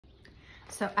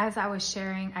So as I was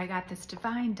sharing, I got this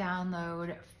divine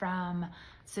download from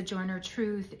Sojourner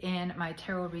Truth in my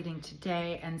tarot reading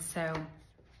today. And so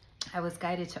I was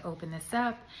guided to open this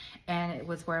up, and it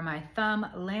was where my thumb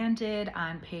landed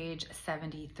on page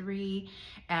 73.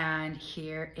 And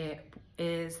here it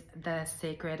is, the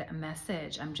sacred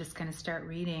message. I'm just going to start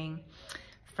reading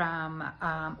from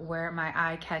where my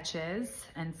eye catches,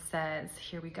 and says,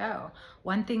 here we go.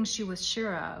 One thing she was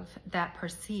sure of, that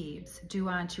perceives, do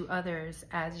unto others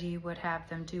as ye would have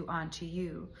them do unto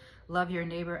you. Love your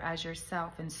neighbor as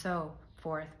yourself, and so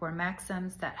forth, were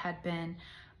maxims that had been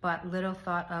but little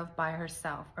thought of by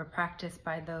herself or practiced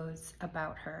by those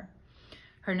about her.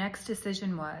 Her next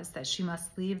decision was that she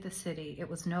must leave the city. It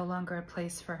was no longer a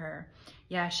place for her.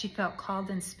 Yeah, she felt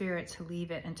called in spirit to leave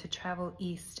it and to travel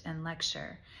east and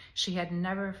lecture. She had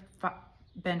never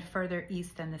been further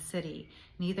east than the city.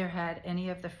 Neither had any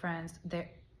of the friends there.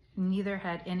 Neither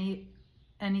had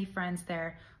any friends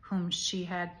there whom she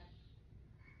had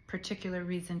particular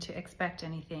reason to expect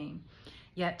anything.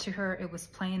 Yet to her it was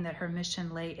plain that her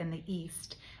mission lay in the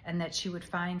east, and that she would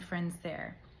find friends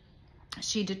there.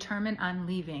 She determined on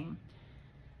leaving,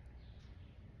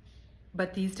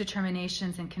 but these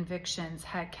determinations and convictions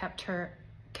had kept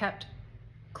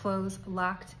close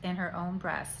locked in her own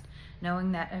breast,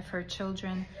 knowing that if her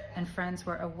children and friends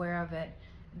were aware of it,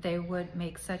 they would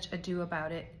make such ado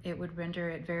about it, it would render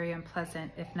it very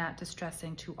unpleasant, if not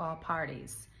distressing, to all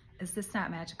parties. Is this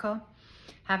not magical?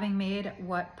 Having made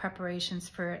what preparations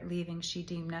for leaving she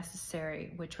deemed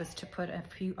necessary, which was to put a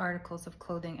few articles of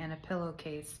clothing in a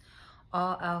pillowcase,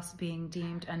 all else being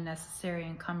deemed unnecessary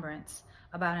encumbrance,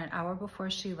 about an hour before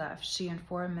she left, she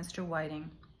informed Mrs.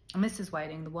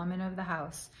 Whiting, the woman of the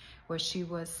house where she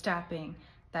was stopping,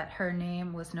 that her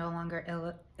name was no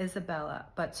longer Isabella,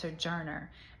 but Sojourner,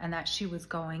 and that she was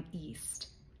going east.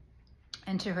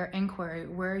 And to her inquiry,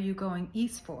 where are you going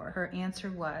east for? Her answer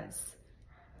was,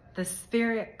 the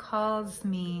Spirit calls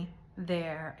me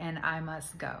there, and I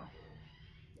must go.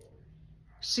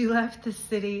 She left the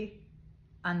city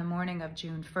on the morning of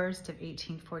June 1st of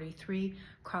 1843,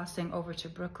 crossing over to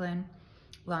Brooklyn,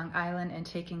 Long Island, and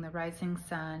taking the rising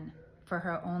sun for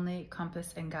her only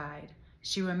compass and guide.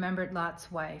 She remembered Lot's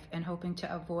wife, and hoping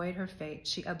to avoid her fate,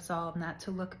 she absolved not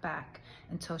to look back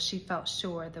until she felt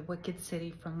sure the wicked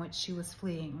city from which she was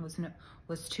fleeing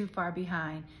was too far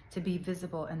behind to be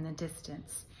visible in the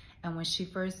distance. And when she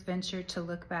first ventured to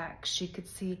look back, she could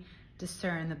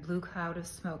discern the blue cloud of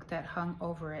smoke that hung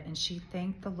over it, and she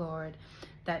thanked the Lord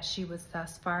that she was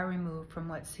thus far removed from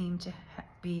what seemed to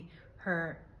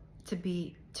her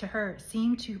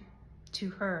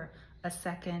a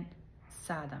second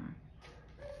Sodom.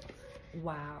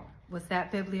 Wow, was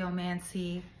that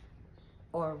bibliomancy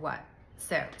or what?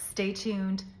 So stay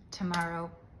tuned tomorrow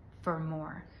for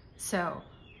more. So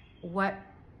what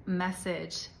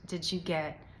message did you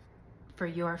get for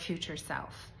your future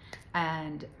self?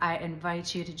 And I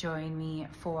invite you to join me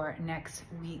for next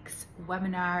week's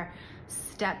webinar,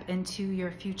 Step into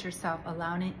Your Future Self,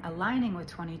 aligning with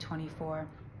 2024,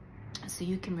 so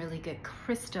you can really get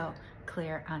crystal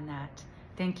clear on that.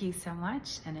 Thank you so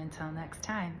much, and until next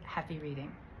time, happy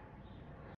reading.